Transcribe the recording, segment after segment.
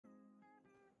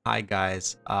Hi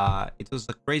guys. It was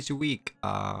a crazy week.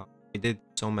 We did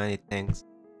so many things.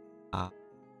 Uh,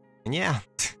 and yeah,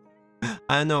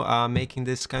 I don't know. Making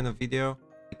this kind of video,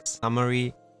 like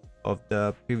summary of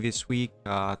the previous week,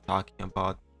 talking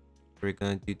about we're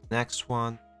gonna do the next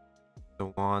one,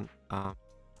 so on.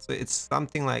 So it's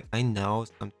something like I know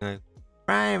something like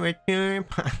private time,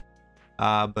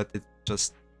 but it's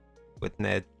just with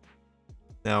Ned.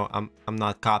 No, I'm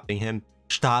not copying him.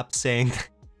 Stop saying.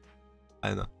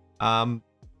 I don't know.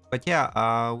 But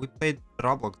yeah, we played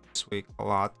Roblox this week a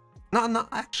lot. No, no,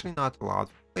 actually not a lot.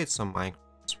 We played some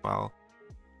Minecraft as well.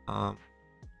 Um,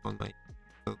 on my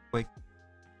real quick.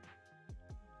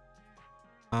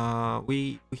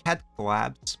 We had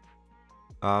collabs.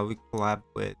 We collabed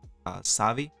with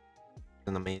Savi,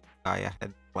 an amazing guy I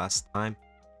had last time,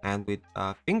 and with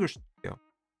Finger Studio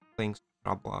playing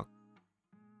some Roblox.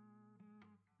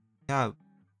 Yeah,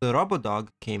 the Robodog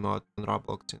came out on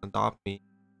Roblox and Adopt Me,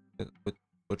 which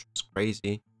was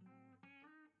crazy.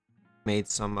 Made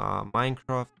some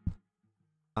Minecraft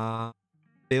uh,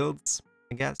 builds,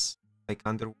 I guess, like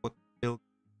underwater build.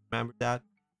 Remember that?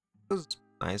 It was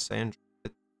nice. I enjoyed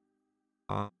it.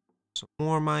 Uh, so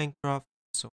more Minecraft,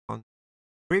 so on.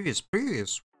 Previous,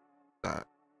 uh,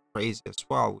 crazy as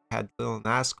well. We had Lil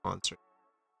Nas concert,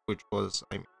 which was,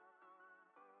 I mean,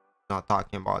 not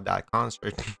talking about that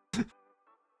concert,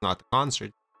 not a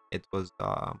concert. It was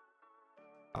uh,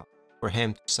 for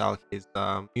him to sell his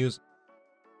music.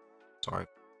 Sorry,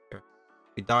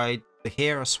 we dyed the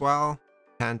hair as well.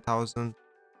 10,000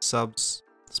 subs,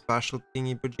 special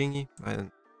thingy bujingy.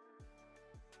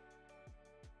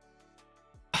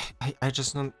 I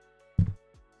just don't,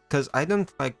 because I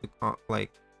don't like to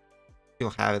like you'll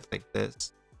have it like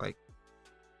this, like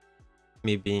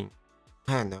me being,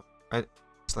 I don't know.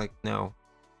 It's like no,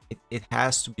 it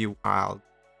has to be wild.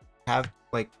 Have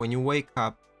like when you wake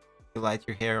up, you light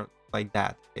your hair like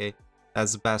that. Okay,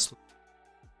 that's the best.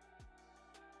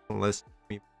 Listen to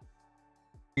me.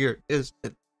 Here is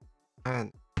it,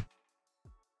 and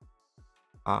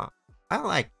uh, I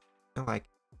like, I like it.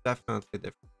 Definitely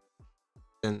different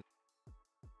than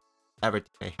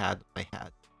everything I had in my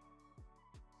head.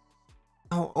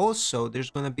 Oh, also, there's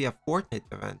gonna be a Fortnite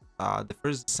event. The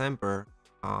 1st December.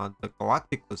 The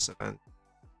Galacticus event.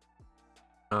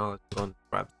 Oh, let's go on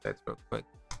the website real quick.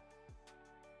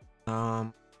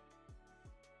 Um,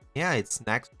 yeah, it's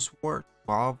Nexus War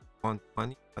 12 on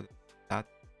 20. What is that?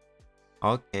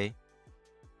 Okay.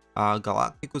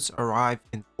 Galacticus arrived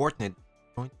in Fortnite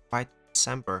 25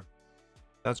 December.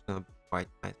 That's gonna be quite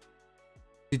nice.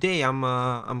 Today, I'm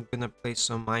gonna play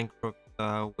some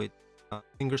Minecraft with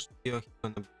Finger Studio. He's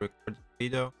gonna be recording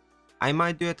video. I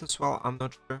might do it as well. I'm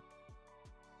not sure.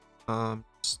 Yeah.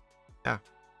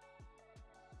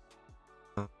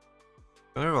 Uh,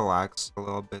 gonna relax a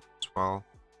little bit as well.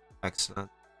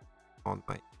 Excellent on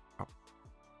my.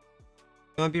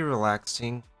 Gonna be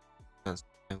relaxing and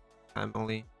spend with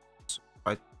family. So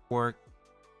try to work,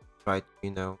 try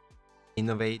to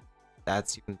innovate.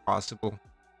 That's even possible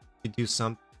to do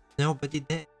something nobody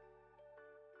did.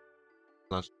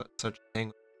 Not such a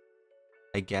thing,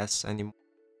 I guess, anymore.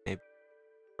 Maybe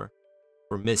for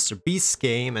Mr. Beast's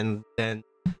game, and then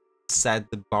set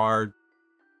the bar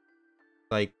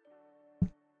like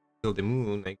till the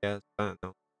moon. I guess I don't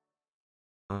know.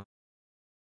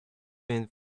 Been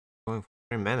going for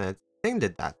 3 minutes. I think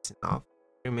that that's enough.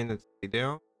 3 minutes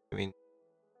video. I mean,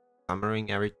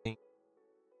 summarizing everything.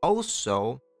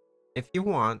 Also, if you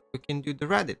want, we can do the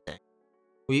Reddit thing.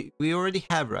 We already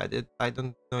have Reddit. I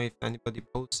don't know if anybody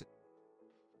posted.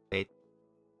 Wait,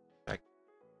 check.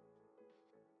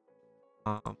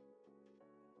 Um,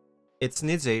 it's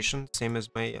Nidzation, same as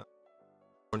my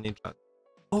for Ninja.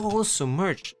 Oh, also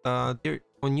merch. There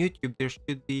on YouTube there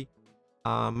should be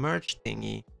a merch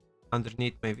thingy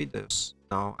underneath my videos.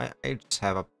 No, I just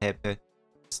have a Pepe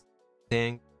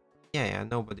thing. Yeah,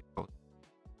 nobody posted.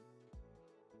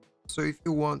 So if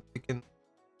you want, you can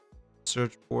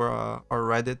search for our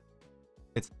Reddit.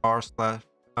 It's r/Nidzation,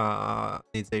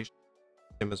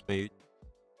 same as my YouTube.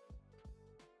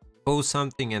 Post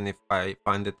something, and if I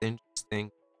find it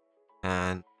interesting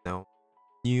and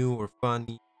new or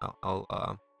funny,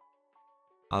 I'll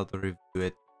review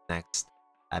it next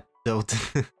episode.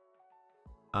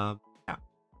 Yeah,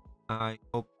 I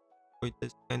hope you enjoyed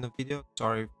this kind of video.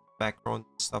 Sorry, background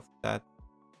stuff like that.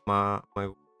 My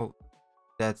oh,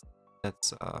 that's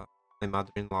my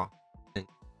mother-in-law. And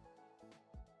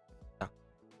yeah,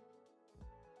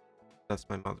 that's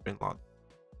my mother-in-law.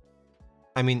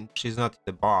 I mean, she's not in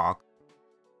the box.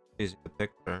 She's in the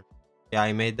picture. Yeah,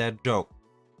 I made that joke.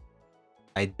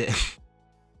 I did.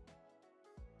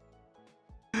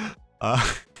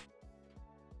 uh,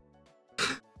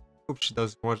 hope she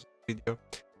doesn't watch this video.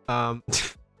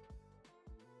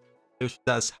 If she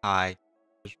does, hi.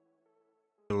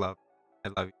 I love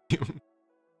you.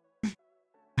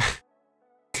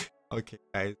 Okay,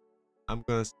 guys. I'm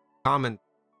gonna comment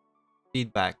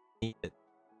feedback needed.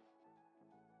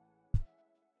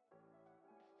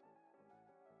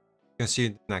 I'll see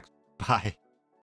you next. Bye.